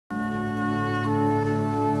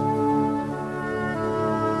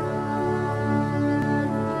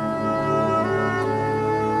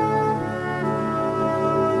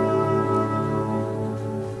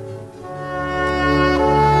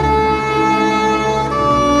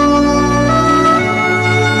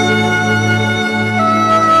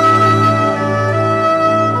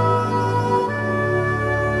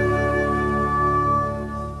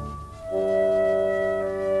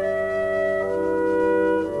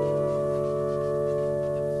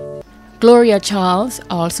Gloria Charles,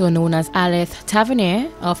 also known as Aleth Tavernier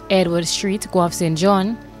of Edward Street, Guelph St.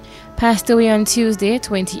 John, passed away on Tuesday,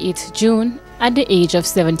 28 June, at the age of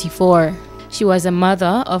 74. She was a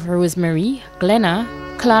mother of Rosemary, Glenna,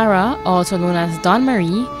 Clara, also known as Dawn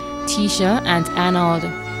Marie, Tisha, and Arnold.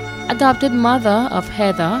 Adopted mother of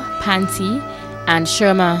Heather, Pansy, and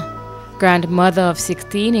Sherma. Grandmother of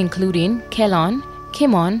 16, including Kellon,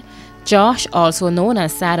 Kimon, Josh, also known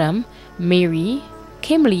as Saddam, Mary,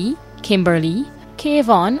 Kimberly,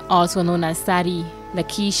 Kayvon, also known as Sadie,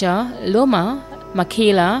 Lakeisha, Loma,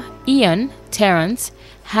 Michaela, Ian, Terrence,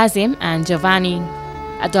 Hazim, and Giovanni.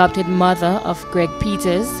 Adopted mother of Greg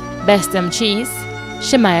Peters, Bestam Chase,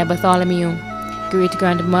 Shemaiah Bartholomew.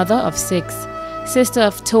 Great-grandmother of 6. Sister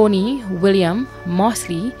of Tony, William,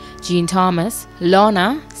 Mosley, Jean Thomas,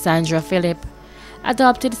 Lorna, Sandra Phillip.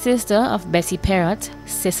 Adopted sister of Bessie Perrott,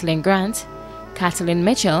 Cicely Grant, Kathleen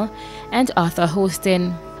Mitchell, and Arthur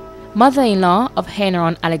Hostin. Mother-in-law of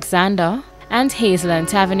Henron Alexander and Hazelyn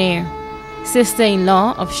Tavernier.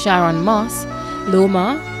 Sister-in-law of Sharon Moss,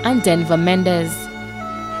 Loma, and Denver Mendez.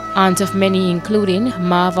 Aunt of many including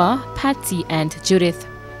Marva, Patsy, and Judith.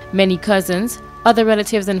 Many cousins, other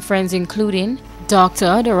relatives and friends including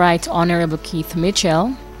Dr. the Right Honorable Keith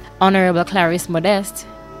Mitchell, Honorable Clarice Modeste,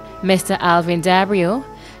 Mr. Alvin Dabrio,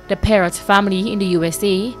 the Perrott family in the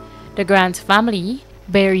USA, the Grant family,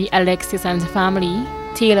 Barry Alexis and family,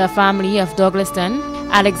 Taylor family of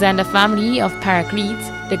Douglaston, Alexander family of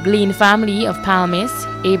Paraclete, the Glean family of Palmis,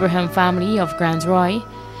 Abraham family of Grand Roy,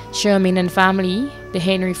 Sherman and family, the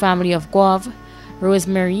Henry family of Guelph,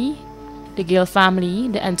 Rosemary, the Gill family,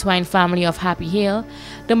 the Antoine family of Happy Hill,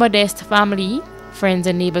 the Modeste family, friends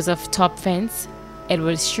and neighbors of Top Fence,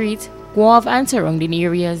 Edward Street, Guelph and surrounding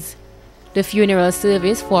areas. The funeral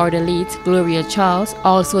service for the late Gloria Charles,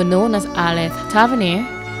 also known as Aleth Tavernier,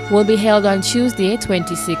 will be held on Tuesday,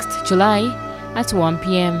 26th July at 1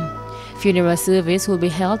 p.m. Funeral service will be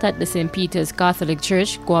held at the St. Peter's Catholic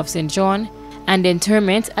Church, Guelph St. John, and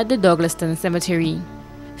interment at the Douglaston Cemetery.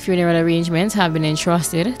 Funeral arrangements have been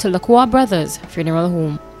entrusted to Lacroix Brothers Funeral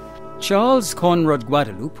Home. Charles Conrad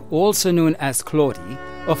Guadeloupe, also known as Claudie,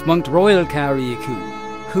 of Mount Royal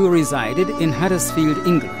Carriacou, who resided in Huddersfield,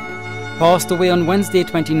 England, passed away on Wednesday,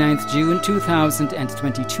 29th June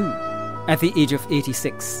 2022, at the age of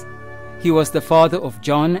 86. He was the father of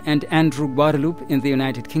John and Andrew Guadeloupe in the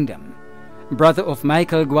United Kingdom, brother of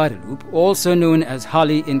Michael Guadeloupe, also known as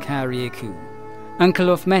Holly in Carriacou, uncle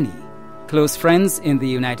of many, close friends in the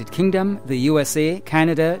United Kingdom, the USA,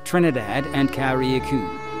 Canada, Trinidad, and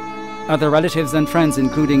Carriacou. Other relatives and friends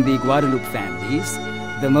including the Guadeloupe families,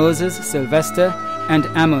 the Moses, Sylvester, and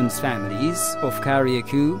Ammons families of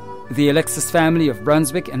Carriacou, the Alexis family of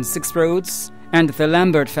Brunswick and Six Roads, and the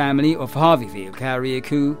Lambert family of Harveyvale,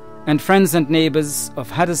 Carriacou, and friends and neighbours of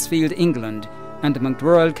Huddersfield, England, and Mount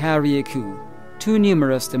Royal Carriacou, too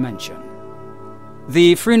numerous to mention.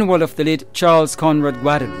 The funeral of the late Charles Conrad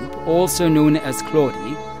Guadeloupe, also known as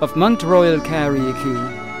Claudie, of Mount Royal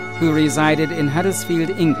Carriacou, who resided in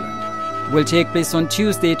Huddersfield, England, will take place on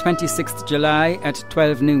Tuesday, 26th July at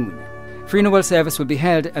 12 noon. Funeral service will be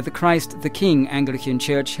held at the Christ the King Anglican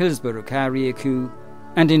Church, Hillsborough, Carriacou,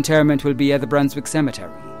 and interment will be at the Brunswick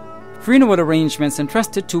Cemetery. Funeral arrangements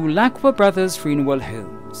entrusted to Lacroix Brothers Funeral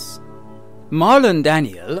Homes. Marlon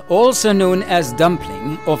Daniel, also known as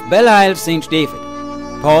Dumpling, of Belle Isle, St. David,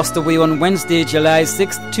 passed away on Wednesday, July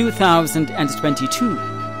 6, 2022,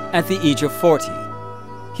 at the age of 40.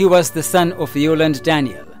 He was the son of Yolande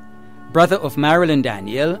Daniel, brother of Marilyn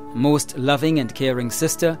Daniel, most loving and caring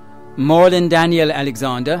sister, Marlon Daniel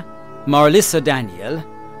Alexander, Marlissa Daniel,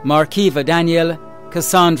 Markiva Daniel,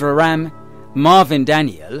 Cassandra Ram, Marvin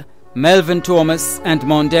Daniel, Melvin Thomas, and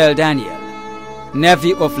Mondell Daniel,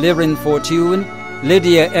 nephew of Lirin Fortune,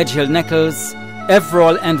 Lydia Edgehill Nichols,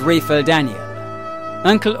 Everall and Raphael Daniel,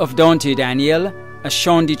 uncle of Dante Daniel,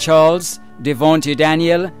 Ashondi Charles, Devonte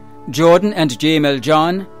Daniel, Jordan and Jamel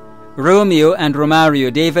John, Romeo and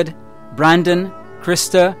Romario David, Brandon,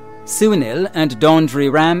 Krista, Sunil and Dondre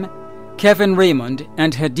Ram, Kevin Raymond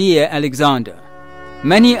and Hadia Alexander.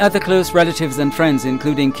 Many other close relatives and friends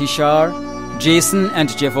including Kishar, Jason and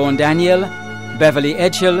Javon Daniel, Beverly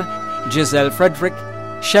Edgehill, Giselle Frederick,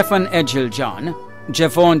 Sheffan Edgehill John,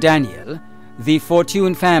 Javon Daniel, the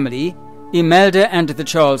Fortune family, Imelda and the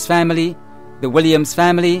Charles family, the Williams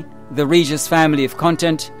family, the Regis family of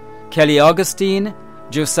Content, Kelly Augustine,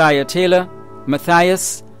 Josiah Taylor,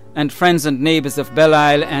 Matthias, and friends and neighbours of Belle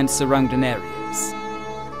Isle and surrounding areas.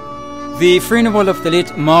 The funeral of the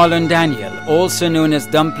late Marlon Daniel, also known as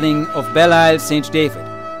Dumpling, of Belle Isle, St. David,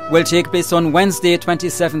 will take place on Wednesday,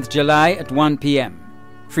 27th July at 1 p.m.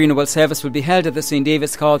 Funeral service will be held at the St.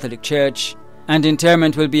 David's Catholic Church, and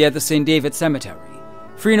interment will be at the St. David's Cemetery.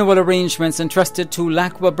 Funeral arrangements entrusted to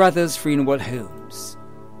Lacqua Brothers Funeral Homes.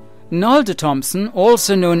 Nalda Thompson,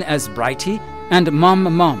 also known as Brighty and Mom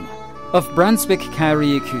of Brunswick,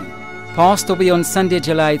 Carriacou, passed away on Sunday,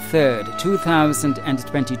 July 3rd,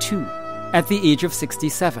 2022, at the age of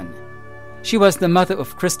 67. She was the mother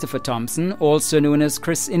of Christopher Thompson, also known as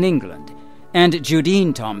Chris in England, and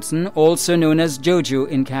Judine Thompson, also known as Jojo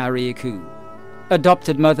in Carriacou.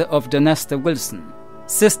 Adopted mother of Donesta Wilson,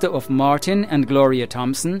 sister of Martin and Gloria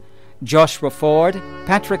Thompson, Joshua Ford,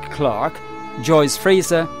 Patrick Clark, Joyce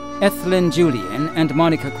Fraser, Ethelyn Julian, and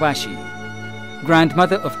Monica Quashie.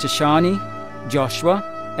 Grandmother of Tishani, Joshua,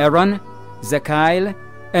 Aaron, Zechariah,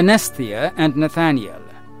 Anesthea, and Nathaniel.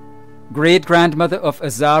 Great-grandmother of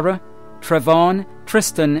Azara, Trevon,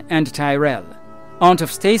 Tristan, and Tyrell. Aunt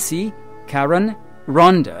of Stacy, Karen,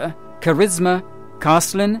 Rhonda, Charisma,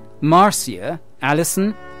 Caslin, Marcia,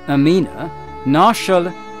 Alison, Amina,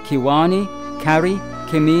 Narshal, Kiwani, Carrie,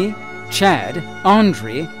 Kimi, Chad,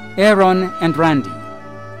 Andre, Aaron, and Randy.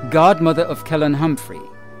 Godmother of Kellen Humphrey.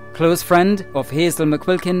 Close friend of Hazel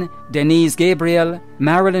McQuilkin, Denise Gabriel,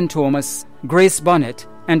 Marilyn Thomas, Grace Bonnet,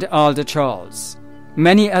 and Alda Charles.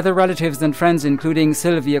 Many other relatives and friends including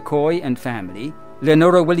Sylvia Coy and family,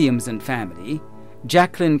 Lenora Williams and family,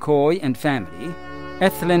 Jacqueline Coy and family,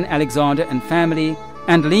 Ethelyn Alexander and family,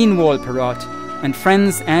 and Lean Walperot, and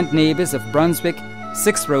friends and neighbours of Brunswick,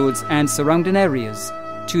 Six Roads, and surrounding areas,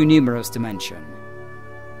 too numerous to mention.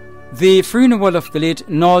 The funeral of the late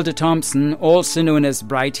Nalda Thompson, also known as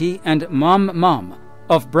Brighty and Mom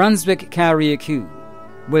of Brunswick, Carriacou,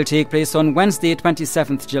 will take place on Wednesday,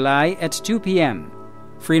 27th July at 2 p.m.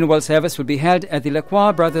 Funeral service will be held at the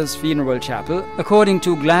Lacqua Brothers Funeral Chapel according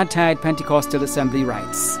to Glad Tide Pentecostal Assembly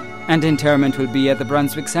rites, and interment will be at the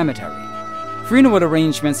Brunswick Cemetery. Funeral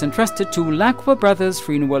arrangements entrusted to Lacqua Brothers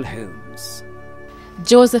Funeral Homes.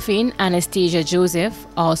 Josephine Anastasia Joseph,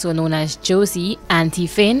 also known as Josie, Auntie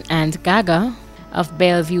Finn, and Gaga of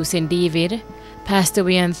Bellevue, St. David, passed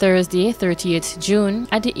away on Thursday, 30th June,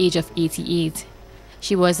 at the age of 88.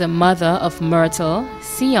 She was a mother of Myrtle,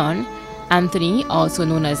 Sion, Anthony, also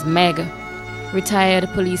known as Meg, retired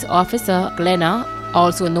police officer Glenna,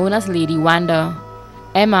 also known as Lady Wanda,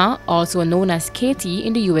 Emma, also known as Katie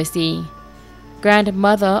in the USA,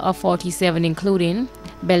 grandmother of 47 including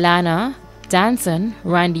Belana, Danson,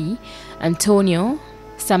 Randy, Antonio,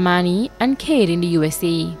 Samani, and Cade in the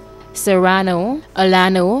USA, Serrano,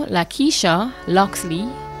 Alano, Lakeisha, Loxley,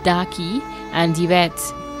 Daki, and Yvette.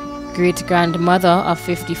 Great-grandmother of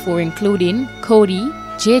 54 including Cody,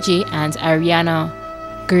 JJ, and Ariana.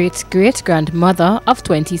 Great-great-grandmother of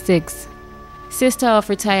 26. Sister of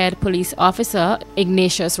retired police officer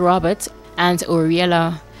Ignatius Robert and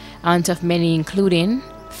Oriella. Aunt of many including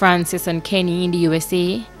Francis and Kenny in the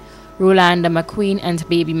USA, Rolanda McQueen and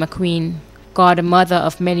Baby McQueen. Godmother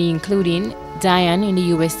of many including Diane in the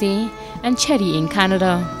USA and Chetty in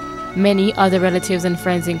Canada. Many other relatives and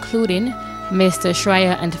friends including Mr.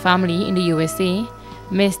 Schreier and family in the USA,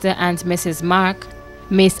 Mr. and Mrs. Mark,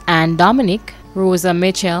 Miss Ann Dominic, Rosa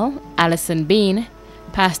Mitchell, Allison Bain,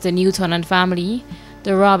 Pastor Newton and family,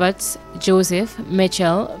 the Roberts, Joseph,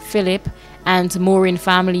 Mitchell, Philip, and Maureen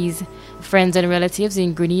families, friends and relatives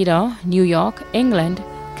in Grenada, New York, England,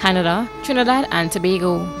 Canada, Trinidad and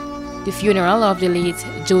Tobago. The funeral of the late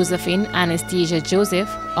Josephine Anastasia Joseph,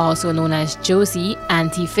 also known as Josie,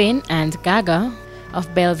 Auntie Finn, and Gaga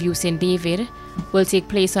of Bellevue, St. David, will take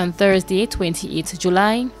place on Thursday, 28th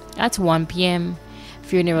July at 1 p.m.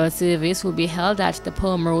 Funeral service will be held at the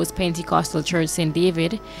Pomrose Pentecostal Church, St.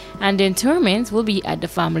 David, and the interment will be at the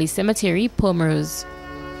family cemetery, Pomrose.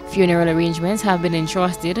 Funeral arrangements have been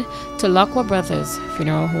entrusted to Lacqua Brothers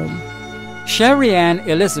Funeral Home. Sherry Ann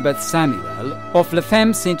Elizabeth Samuel of La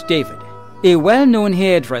Femme St. David, a well-known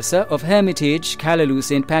hairdresser of Hermitage, Callaloo,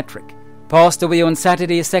 St. Patrick, passed away on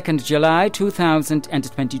Saturday, 2nd July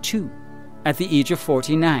 2022, at the age of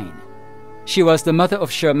 49. She was the mother of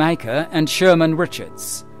Shermicah and Sherman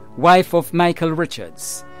Richards, wife of Michael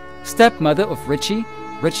Richards, stepmother of Richie,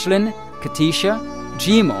 Richlin, Katisha,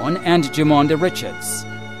 Jimon, and Jamonda Richards,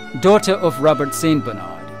 daughter of Robert St.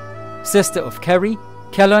 Bernard, sister of Kerry,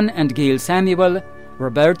 Kellen and Gail Samuel,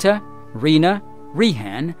 Roberta, Rena,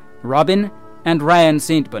 Rehan, Robin, and Ryan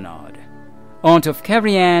St. Bernard, aunt of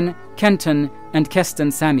Carrie Ann, Kenton, and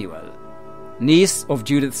Keston Samuel, niece of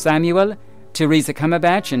Judith Samuel, Teresa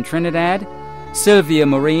Cumberbatch in Trinidad, Sylvia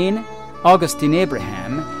Moraine, Augustine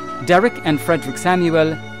Abraham, Derek and Frederick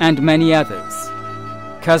Samuel, and many others,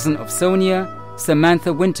 cousin of Sonia,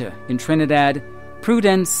 Samantha Winter in Trinidad,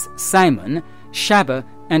 Prudence, Simon, Shaba,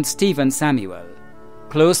 and Stephen Samuel,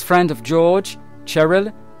 close friend of George,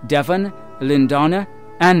 Cheryl, Devon, Lindonna,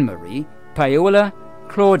 Anne-Marie, Paola,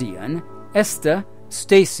 Claudian, Esther,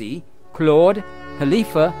 Stacy, Claude,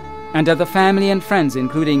 Halifa, and other family and friends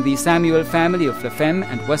including the Samuel family of Lafemme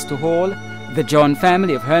and Wester Hall, the John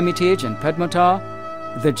family of Hermitage and Pedmotar,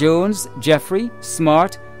 the Jones, Jeffrey,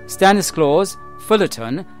 Smart, Stanislaus,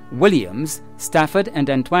 Fullerton, Williams, Stafford and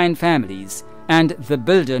Entwine families, and the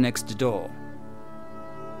builder next door.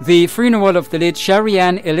 The funeral of the late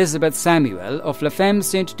Sherry-Ann Elizabeth Samuel of Lafemme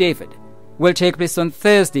St. David will take place on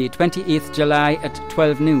Thursday, 28th July at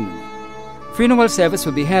 12 noon. Funeral service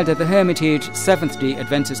will be held at the Hermitage Seventh-day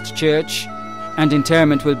Adventist Church, and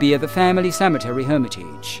interment will be at the family cemetery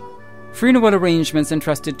Hermitage. Funeral arrangements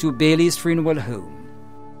entrusted to Bailey's Funeral Home.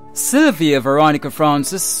 Sylvia Veronica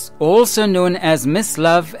Francis, also known as Miss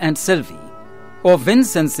Love and Sylvie, of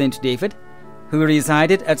Vincent St. David, who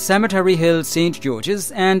resided at Cemetery Hill St.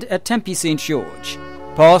 George's and at Tempe St. George,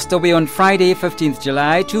 passed away on Friday, 15th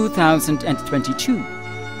July 2022,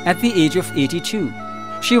 at the age of 82.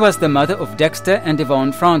 She was the mother of Dexter and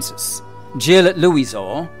Yvonne Francis, Jill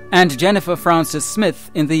Louisaw, and Jennifer Francis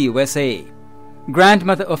Smith in the USA.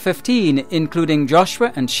 Grandmother of 15, including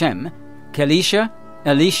Joshua and Shem, Kelisha,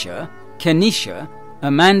 Alicia, Kenisha,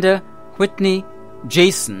 Amanda, Whitney,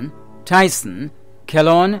 Jason, Tyson,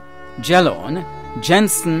 Kellon, Jelon,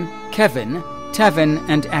 Jensen, Kevin, Tevin,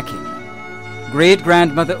 and Akin.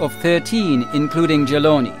 Great-grandmother of 13, including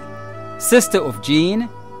Jeloni. Sister of Jean,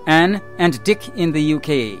 Anne, and Dick in the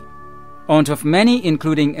UK. Aunt of many,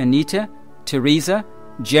 including Anita, Teresa,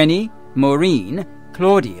 Jenny, Maureen,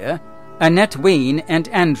 Claudia, Annette Wayne, and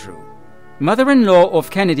Andrew. Mother-in-law of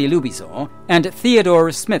Kennedy Louisaw and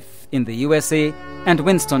Theodore Smith in the USA, and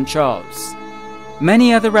Winston Charles.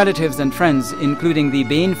 Many other relatives and friends, including the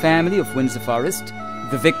Bain family of Windsor Forest,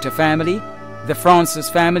 the Victor family, the Francis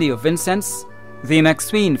family of Vincennes, the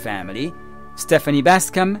McSween family, Stephanie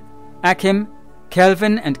Bascom, Akim,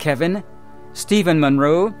 Kelvin and Kevin, Stephen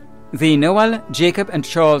Monroe, the Noel, Jacob and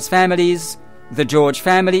Charles families, the George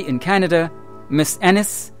family in Canada, Miss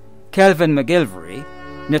Ennis, Kelvin McGilvery,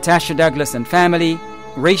 Natasha Douglas and family,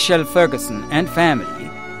 Rachel Ferguson and family,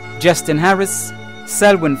 Justin Harris,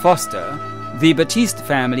 Selwyn Foster, the Batiste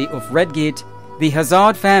family of Redgate, the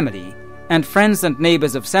Hazard family, and friends and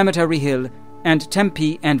neighbors of Cemetery Hill and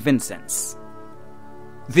Tempe and Vincennes.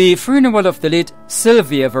 The funeral of the late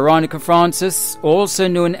Sylvia Veronica Francis, also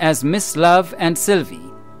known as Miss Love and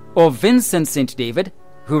Sylvie, of Vincent St. David,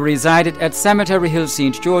 who resided at Cemetery Hill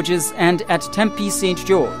St. George's and at Tempe St.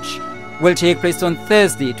 George, will take place on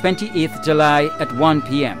Thursday, 28th July at 1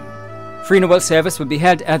 p.m. Funeral service will be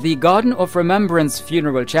held at the Garden of Remembrance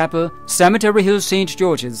Funeral Chapel, Cemetery Hill St.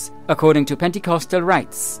 George's, according to Pentecostal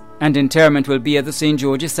rites, and interment will be at the St.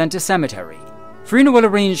 George's Centre Cemetery. Funeral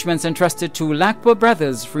arrangements entrusted to Lackborough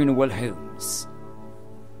Brothers Funeral Homes.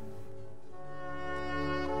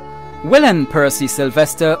 Willen Percy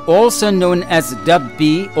Sylvester, also known as Dub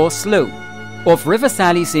B or Slow, of River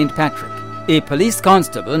Sally St. Patrick, a police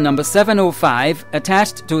constable number 705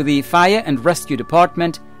 attached to the Fire and Rescue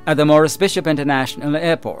Department at the Morris Bishop International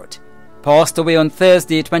Airport, passed away on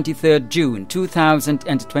Thursday, 23rd June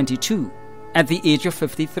 2022, at the age of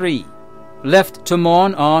 53. Left to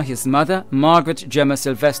mourn are his mother, Margaret Gemma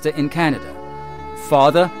Sylvester in Canada,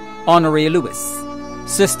 father, Honoré Lewis,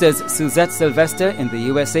 sisters Suzette Sylvester in the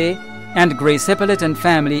USA, and Grace Hippolyte and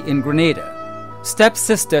family in Grenada,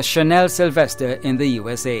 stepsister Chanel Sylvester in the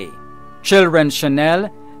USA, children Chanel,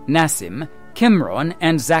 Nassim, Kimron,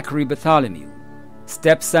 and Zachary Bartholomew,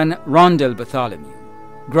 stepson Rondell Bartholomew,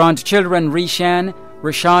 grandchildren Rishan,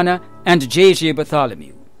 Rishana, and J.J.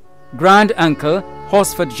 Bartholomew, grand-uncle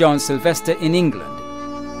Horsford John Sylvester in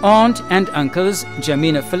England, aunt and uncles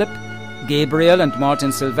Jamina Phillip, Gabriel and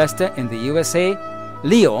Martin Sylvester in the USA,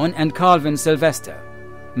 Leon and Calvin Sylvester,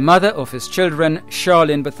 mother of his children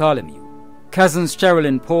Charlene Bartholomew, cousins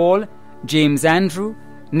Sherilyn Paul, James Andrew,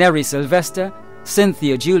 Neri Sylvester,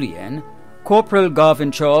 Cynthia Julian, Corporal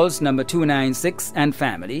Garvin Charles No. 296 and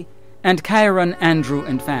family, and Kyron Andrew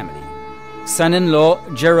and family,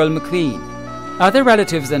 son-in-law Gerald McQueen. Other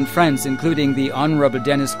relatives and friends including the Honorable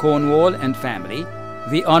Dennis Cornwall and family,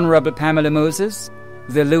 the Honorable Pamela Moses,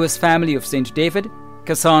 the Lewis family of St. David,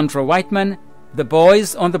 Cassandra Whiteman, the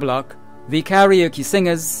Boys on the Block, the Karaoke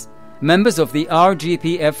Singers, members of the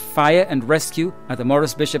RGPF Fire and Rescue at the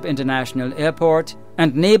Morris Bishop International Airport,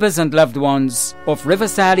 and neighbors and loved ones of River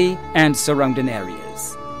Sally and surrounding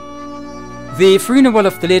areas. The funeral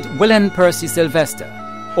of the late Willen Percy Sylvester,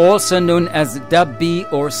 also known as Dub B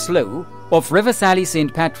or Slow, of River Sally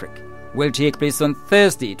St. Patrick, will take place on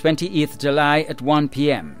Thursday, 28th July at 1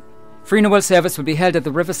 p.m. Funeral service will be held at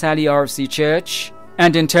the River Sally RC Church,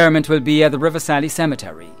 and interment will be at the River Sally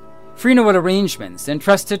Cemetery. Funeral arrangements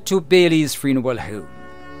entrusted to Bailey's Funeral Home.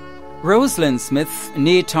 Rosalind Smith,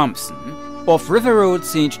 née Thompson, of River Road,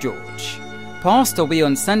 St. George, passed away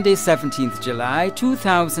on Sunday 17th July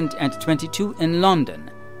 2022 in London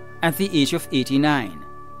at the age of 89.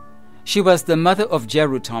 She was the mother of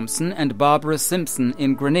Jeru Thompson and Barbara Simpson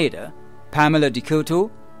in Grenada, Pamela Decoto,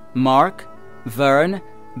 Mark, Vern,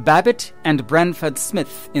 Babbitt and Branford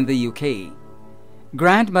Smith in the UK,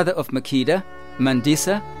 grandmother of Makeda,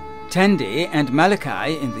 Mandisa, Tende and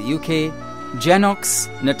Malachi in the UK, Jenox,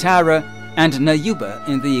 Natara and Nayuba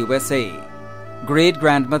in the USA,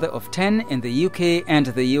 great-grandmother of 10 in the UK and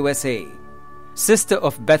the USA, sister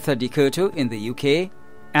of Betha Decoto in the UK,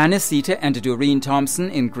 Anisita and Doreen Thompson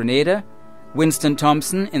in Grenada, Winston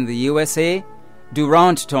Thompson in the USA,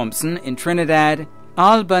 Durant Thompson in Trinidad,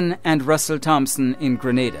 Alban and Russell Thompson in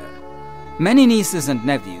Grenada. Many nieces and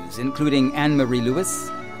nephews, including Anne-Marie Lewis,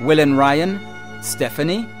 Willen Ryan,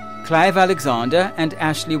 Stephanie, Clive Alexander and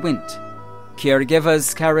Ashley Wint.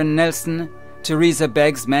 Caregivers Karen Nelson, Teresa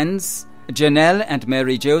Beggs-Menz, Janelle and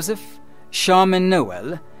Mary Joseph, Charmin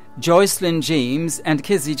Noel, Joycelyn James and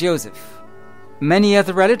Kizzy Joseph. Many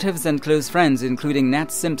other relatives and close friends, including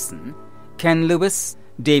Nat Simpson, Ken Lewis,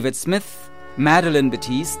 David Smith, Madeline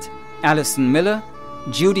Batiste, Alison Miller,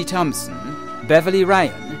 Judy Thompson, Beverly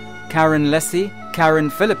Ryan, Karen Lessie, Karen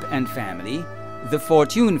Phillip and family, the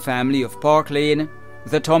Fortune family of Park Lane,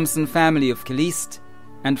 the Thompson family of Caliste,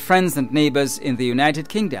 and friends and neighbours in the United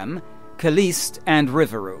Kingdom, Caliste and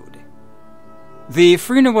River Road. The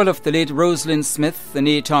funeral of the late Rosalind Smith,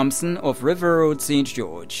 née Thompson of River Road, St.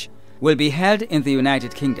 George, will be held in the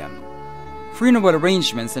United Kingdom. Funeral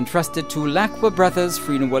arrangements entrusted to Lacqua Brothers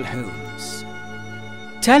Funeral Homes.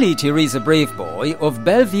 Tally Teresa Braveboy of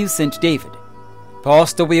Bellevue St. David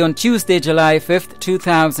passed away on Tuesday, July 5,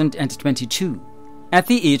 2022, at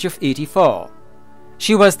the age of 84.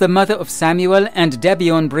 She was the mother of Samuel and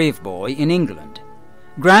Debion Braveboy in England,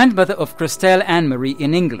 grandmother of Christelle Anne-Marie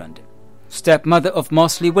in England, stepmother of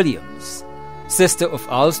Mosley Williams, sister of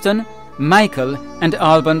Alston, Michael and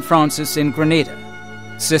Alban Francis in Grenada,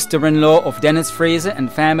 sister-in-law of Dennis Fraser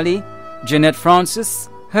and family, Jeanette Francis,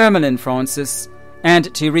 Hermelin Francis,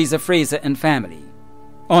 and Teresa Fraser and family.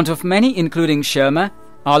 Aunt of many including Sherma,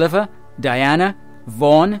 Oliver, Diana,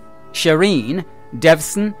 Vaughan, Shireen,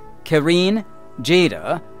 Devson, Karine,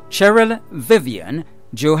 Jada, Cheryl, Vivian,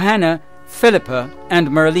 Johanna, Philippa, and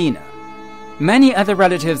Merlina. Many other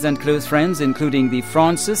relatives and close friends, including the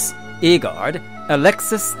Francis, Agard,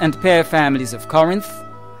 Alexis, and Pear families of Corinth,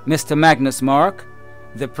 Mr. Magnus Mark,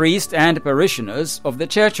 the priest and parishioners of the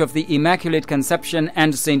Church of the Immaculate Conception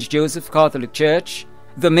and St. Joseph Catholic Church,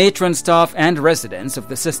 the matron staff and residents of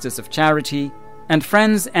the Sisters of Charity, and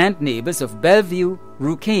friends and neighbours of Bellevue,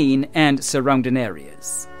 Rucane, and surrounding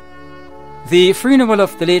areas. The funeral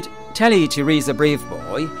of the late Tally Teresa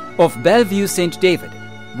Braveboy of Bellevue St. David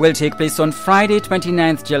will take place on Friday,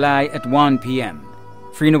 29th July at 1 p.m.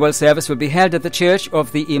 Funeral service will be held at the Church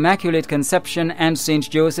of the Immaculate Conception and St.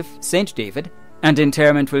 Joseph, St. David, and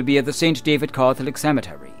interment will be at the St. David Catholic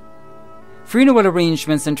Cemetery. Funeral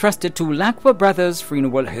arrangements entrusted to Lacqua Brothers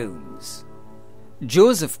Funeral Homes.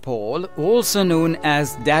 Joseph Paul, also known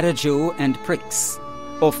as Dada Joe and Pricks,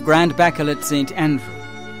 of Grand Bacalet St. Andrew,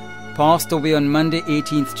 passed away on Monday,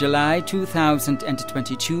 18th July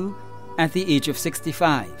 2022 at the age of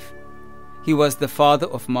 65. He was the father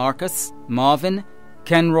of Marcus, Marvin,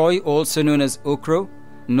 Kenroy, also known as Okro,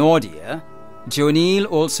 Nordia, Jonil,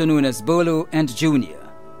 also known as Bolo, and Junior.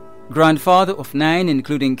 Grandfather of 9,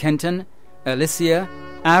 including Kenton, Alicia,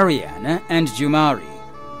 Ariana, and Jumari.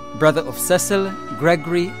 Brother of Cecil,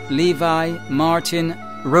 Gregory, Levi, Martin,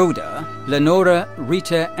 Rhoda, Lenora,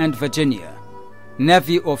 Rita, and Virginia.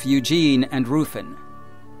 Nephew of Eugene and Rufin.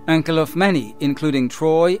 Uncle of many, including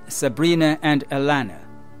Troy, Sabrina, and Alana.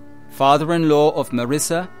 Father-in-law of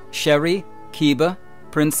Marissa, Sherry, Kiba,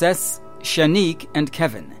 Princess, Shanique, and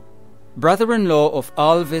Kevin. Brother-in-law of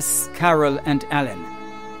Alvis, Carol, and Alan.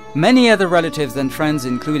 Many other relatives and friends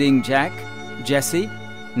including Jack, Jesse,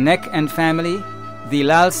 Neck and family, the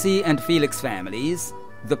Lalcy and Felix families,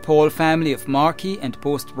 the Paul family of Markey and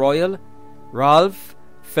Post Royal, Ralph,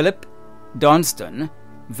 Philip, Donston,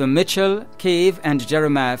 the Mitchell, Cave, and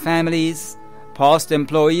Jeremiah families, past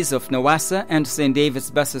employees of Nowassa and St.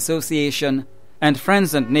 David's Bus Association, and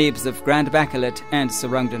friends and neighbours of Grand Bacalet and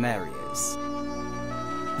surrounding areas.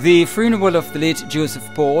 The funeral of the late Joseph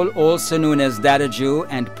Paul, also known as Dada Joe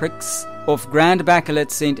and Pricks, of Grand Bacalet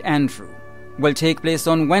St. Andrew, will take place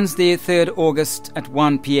on Wednesday, 3rd August at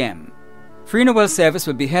 1 p.m. Funeral service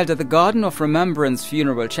will be held at the Garden of Remembrance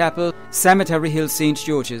Funeral Chapel, Cemetery Hill, St.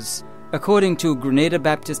 George's, according to Grenada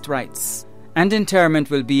Baptist rites, and interment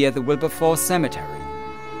will be at the Wilberforce Cemetery.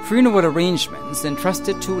 Funeral arrangements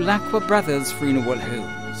entrusted to Lacqua Brothers Funeral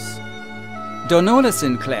Homes. Donola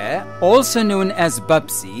Sinclair, also known as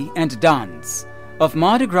Bubsy and Dance, of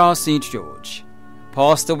Mardi Gras St. George,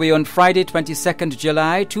 passed away on Friday 22nd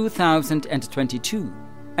July 2022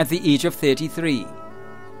 at the age of 33.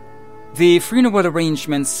 The funeral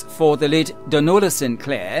arrangements for the late Donola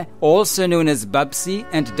Sinclair, also known as Bubsy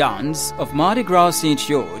and Dance of Mardi Gras St.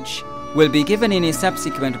 George, will be given in a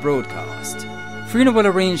subsequent broadcast. Funeral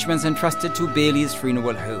arrangements entrusted to Bailey's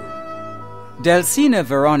Funeral Home. Delcina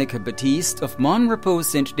Veronica Batiste of Mon Repos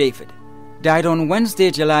St. David died on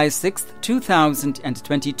Wednesday, July 6,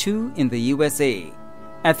 2022 in the USA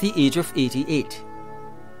at the age of 88.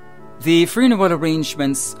 The funeral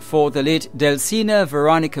arrangements for the late Delcina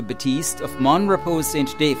Veronica Batiste of Mon Repos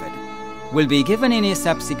St. David will be given in a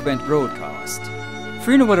subsequent broadcast.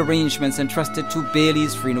 Funeral arrangements entrusted to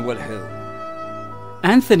Bailey's Funeral Home.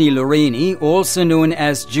 Anthony Lorraine, also known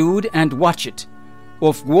as Jude and Watchet,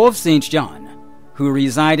 of Wharf St. John, who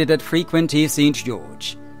resided at Frequenty St.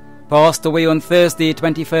 George, passed away on Thursday,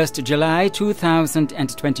 21st July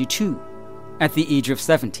 2022 at the age of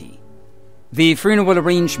 70. The funeral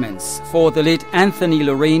arrangements for the late Anthony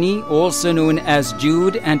Lorraine, also known as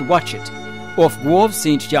Jude and Watchet, of Wharf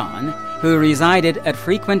St. John, who resided at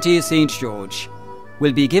Frequenty St. George,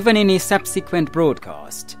 will be given in a subsequent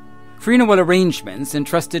broadcast. Funeral arrangements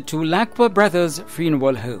entrusted to Lacqua Brothers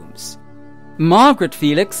Funeral Homes. Margaret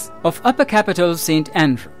Felix of Upper Capitol St.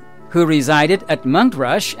 Andrew, who resided at Mount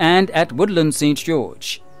Rush and at Woodland St.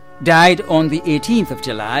 George, died on the 18th of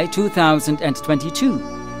July 2022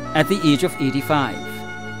 at the age of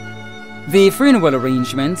 85. The funeral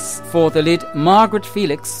arrangements for the late Margaret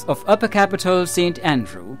Felix of Upper Capitol St.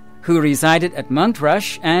 Andrew, who resided at Mount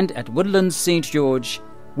Rush and at Woodlands St. George,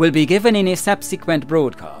 will be given in a subsequent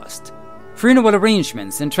broadcast. Funeral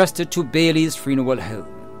arrangements entrusted to Bailey's Funeral Home.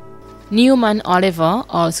 Newman Oliver,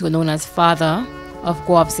 also known as Father of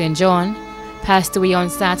Guelph St. John, passed away on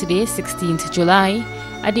Saturday, 16th July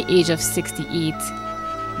at the age of 68.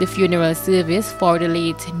 The funeral service for the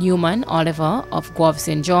late Newman Oliver of Guelph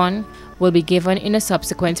St. John will be given in a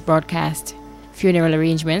subsequent broadcast. Funeral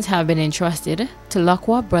arrangements have been entrusted to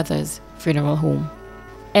Lacqua Brothers Funeral Home.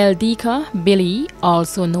 Eldika Billy,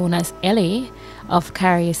 also known as L.A., of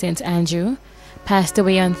Carrier St. Andrew, passed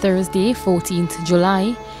away on Thursday, 14th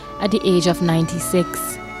July at the age of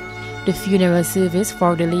 96. The funeral service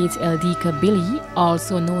for the late Eldika Billy,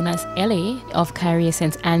 also known as L.A., of Carrier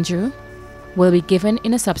St. Andrew, will be given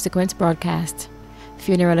in a subsequent broadcast.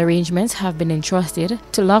 Funeral arrangements have been entrusted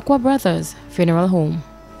to Lacqua Brothers Funeral Home.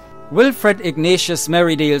 Wilfred Ignatius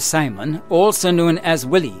Merrydale Simon, also known as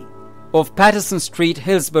Willie, of Patterson Street,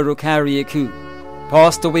 Hillsborough, Carriacou,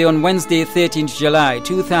 passed away on Wednesday, 13th July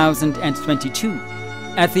 2022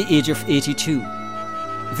 at the age of 82.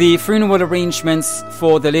 The funeral arrangements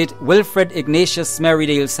for the late Wilfred Ignatius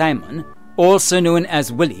Merrydale Simon, also known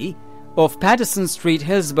as Willie, of Patterson Street,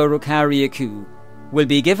 Hillsborough, Carriacou, will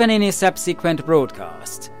be given in a subsequent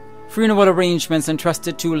broadcast. Funeral arrangements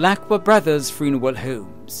entrusted to Lacqua Brothers Funeral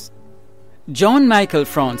Homes. John Michael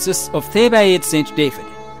Francis of Thebaid St. David,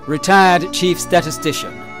 retired Chief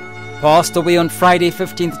Statistician, passed away on Friday,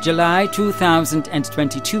 15th July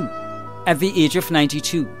 2022 at the age of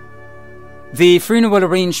 92. The funeral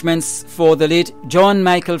arrangements for the late John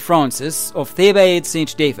Michael Francis of Thebaid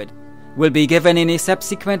St. David will be given in a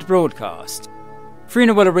subsequent broadcast.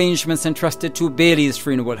 Funeral arrangements entrusted to Bailey's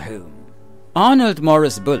Funeral Home. Arnold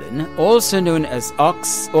Morris Bullen, also known as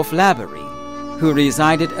Ox of Laborie, who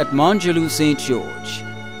resided at Montgelou St. George,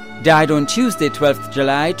 died on Tuesday, 12th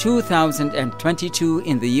July 2022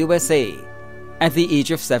 in the USA at the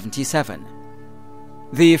age of 77.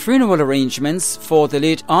 The funeral arrangements for the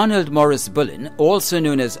late Arnold Morris Bullen, also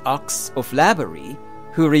known as Ox of Laborie,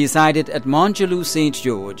 who resided at Montgelou St.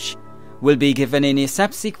 George, will be given in a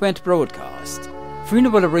subsequent broadcast.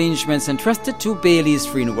 Funeral arrangements entrusted to Bailey's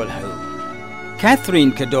Funeral Home.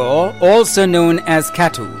 Catherine Cador, also known as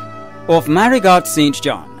Catu, of Marigot St.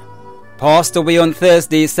 John, passed away on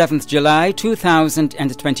Thursday, 7th July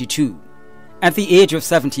 2022 at the age of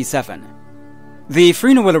 77. The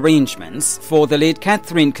funeral arrangements for the late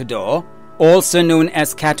Catherine Cador, also known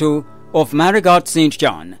as Catu, of Marigot St.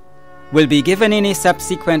 John, will be given in a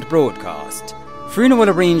subsequent broadcast. Funeral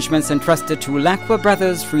arrangements entrusted to Lacqua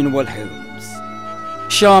Brothers Funeral Homes.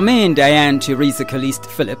 Charmaine Diane Teresa Caliste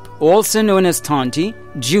Philip, also known as Tanti,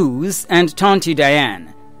 Jews, and Tanti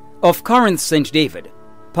Diane, of Corinth St. David,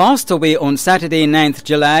 passed away on Saturday, 9th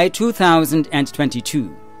July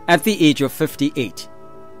 2022 at the age of 58.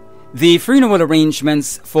 The funeral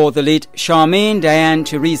arrangements for the late Charmaine Diane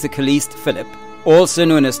Teresa Caliste Phillip, also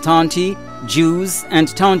known as Tanti, Jews, and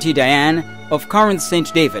Tanti Diane of Corinth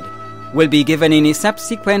St. David, will be given in a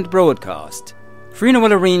subsequent broadcast.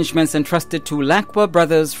 Funeral arrangements entrusted to Lacqua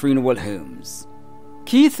Brothers Funeral Homes.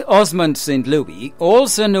 Keith Osmond St. Louis,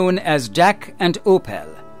 also known as Jack and Opal,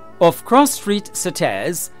 of Cross Street,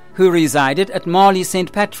 Satires, who resided at Marley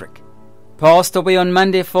St. Patrick, passed away on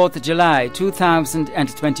Monday, 4th July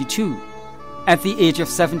 2022, at the age of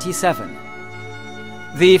 77.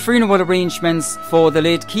 The funeral arrangements for the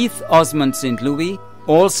late Keith Osmond St. Louis,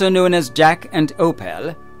 also known as Jack and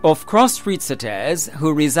Opal, of Cross Street, Satires,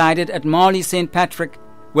 who resided at Marley St. Patrick,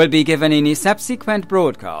 will be given in a subsequent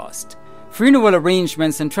broadcast. Funeral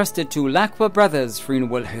arrangements entrusted to Lacqua Brothers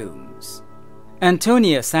Funeral Homes.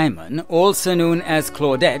 Antonia Simon, also known as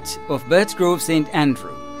Claudette of Birchgrove St.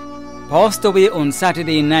 Andrew, passed away on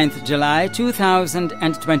Saturday, 9th July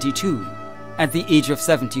 2022, at the age of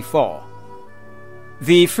 74.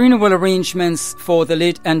 The funeral arrangements for the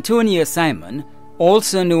late Antonia Simon,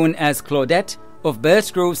 also known as Claudette of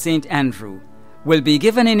Birchgrove St. Andrew, will be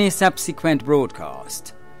given in a subsequent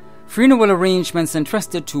broadcast. Funeral arrangements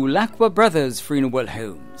entrusted to Lacqua Brothers Funeral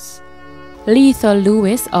Homes. Letha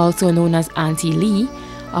Lewis, also known as Auntie Lee,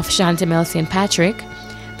 of Chantemelle St. Patrick,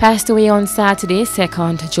 passed away on Saturday,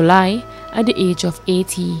 2nd July, at the age of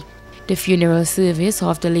 80. The funeral service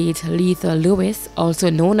of the late Letha Lewis, also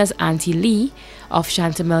known as Auntie Lee, of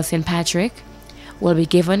Chantemelle St. Patrick, will be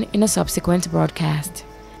given in a subsequent broadcast.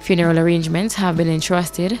 Funeral arrangements have been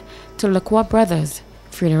entrusted to Lacqua Brothers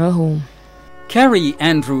Funeral Home. Kerry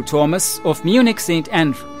Andrew Thomas of Munich St.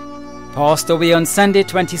 Andrew passed away on Sunday,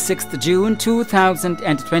 26th June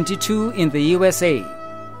 2022 in the USA,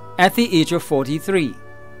 at the age of 43.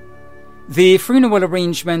 The funeral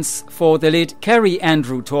arrangements for the late Kerry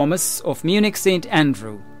Andrew Thomas of Munich St.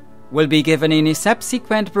 Andrew will be given in a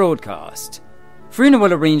subsequent broadcast.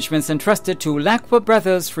 Funeral arrangements entrusted to Lacqua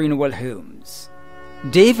Brothers Funeral Homes.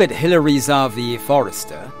 David Hilary Xavier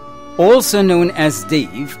Forrester, also known as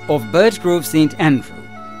Dave of Birchgrove St. Andrew,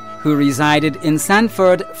 who resided in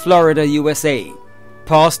Sanford, Florida, USA,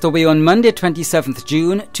 passed away on Monday, 27th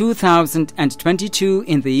June 2022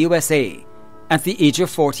 in the USA, at the age of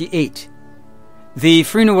 48. The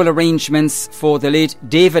funeral arrangements for the late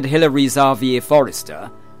David Hilary Xavier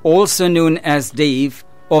Forrester, also known as Dave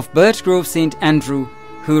of Birchgrove St. Andrew,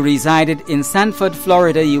 who resided in Sanford,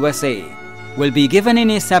 Florida, USA, will be given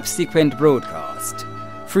in a subsequent broadcast.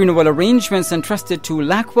 Funeral arrangements entrusted to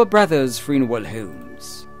Lacqua Brothers Funeral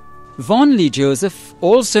Homes. Von Lee Joseph,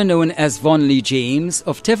 also known as Von Lee James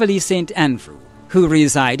of Tivoli St. Andrew, who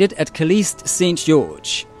resided at Caliste St.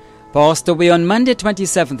 George, passed away on Monday,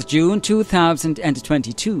 27th June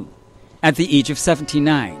 2022, at the age of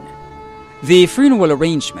 79. The funeral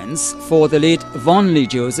arrangements for the late Von Lee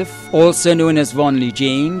Joseph, also known as Von Lee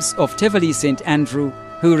James of Tivoli St. Andrew,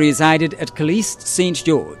 who resided at Caliste St.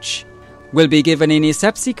 George, will be given in a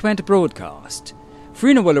subsequent broadcast.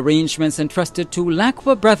 Funeral arrangements entrusted to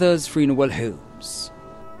Lacqua Brothers Funeral Homes.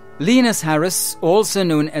 Linus Harris, also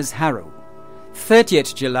known as Harrow,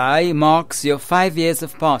 30th July marks your 5 years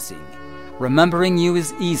of passing. Remembering you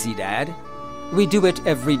is easy, Dad. We do it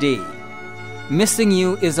every day. Missing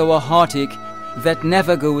you is our heartache that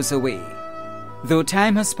never goes away. Though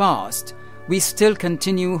time has passed, we still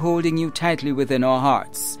continue holding you tightly within our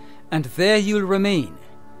hearts, and there you'll remain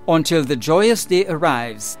until the joyous day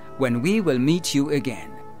arrives when we will meet you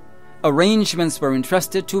again. Arrangements were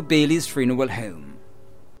entrusted to Bailey's Funeral Home.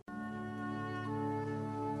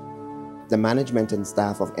 The management and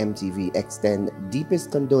staff of MTV extend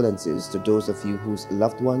deepest condolences to those of you whose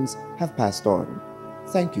loved ones have passed on.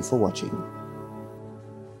 Thank you for watching.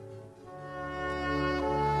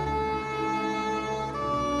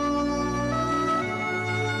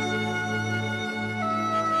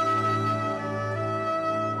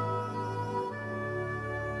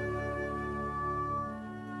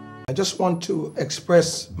 I just want to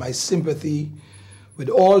express my sympathy with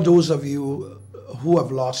all those of you who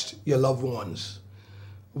have lost your loved ones.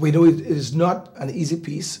 We know it is not an easy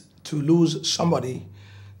piece to lose somebody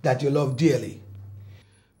that you love dearly.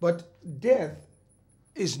 But death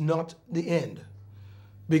is not the end,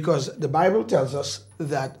 because the Bible tells us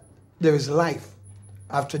that there is life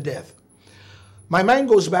after death. My mind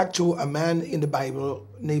goes back to a man in the Bible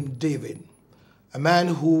named David, a man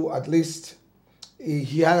who, at least,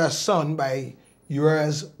 he had a son by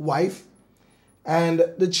Uriah's wife, and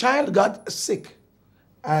the child got sick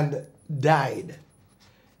and died.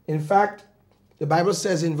 In fact, the Bible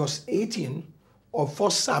says in verse 18 of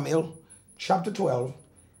 1 Samuel chapter 12,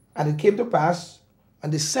 and it came to pass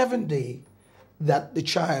on the 7th day that the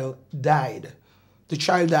child died. The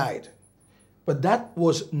child died. But that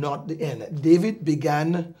was not the end. David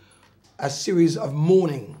began a series of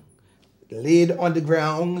mourning, laid on the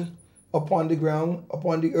ground, upon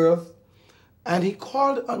the earth, and he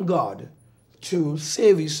called on God to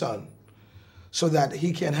save his son so that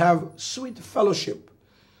he can have sweet fellowship.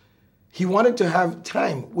 He wanted to have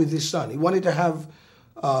time with his son. He wanted to have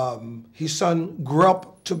his son grow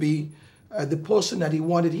up to be the person that he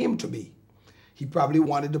wanted him to be. He probably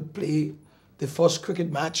wanted to play the first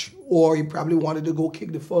cricket match, or he probably wanted to go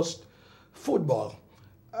kick the first football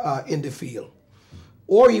in the field.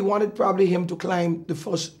 Or he wanted probably him to climb the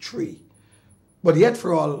first tree. But yet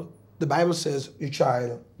for all, the Bible says the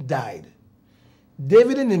child died.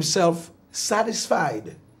 David in himself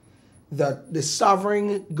satisfied that the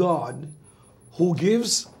sovereign God who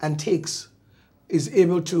gives and takes is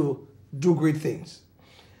able to do great things.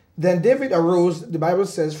 Then David arose, the Bible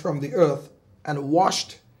says, from the earth and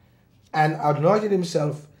washed and anointed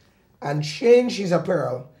himself and changed his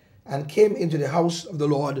apparel and came into the house of the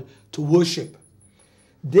Lord to worship.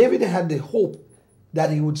 David had the hope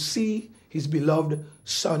that he would see his beloved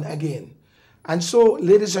son again. And so,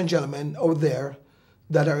 ladies and gentlemen out there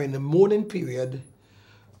that are in the mourning period,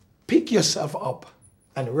 pick yourself up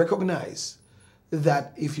and recognize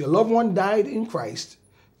that if your loved one died in Christ,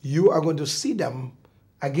 you are going to see them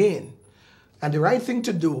again. And the right thing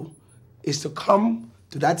to do is to come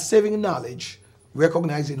to that saving knowledge,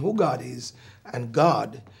 recognizing who God is, and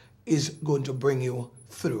God is going to bring you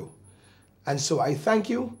through. And so I thank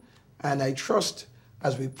you, and I trust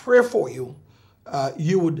as we pray for you,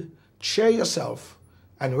 you would cheer yourself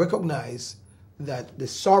and recognize that the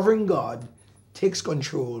sovereign God takes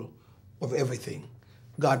control of everything.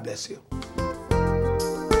 God bless you.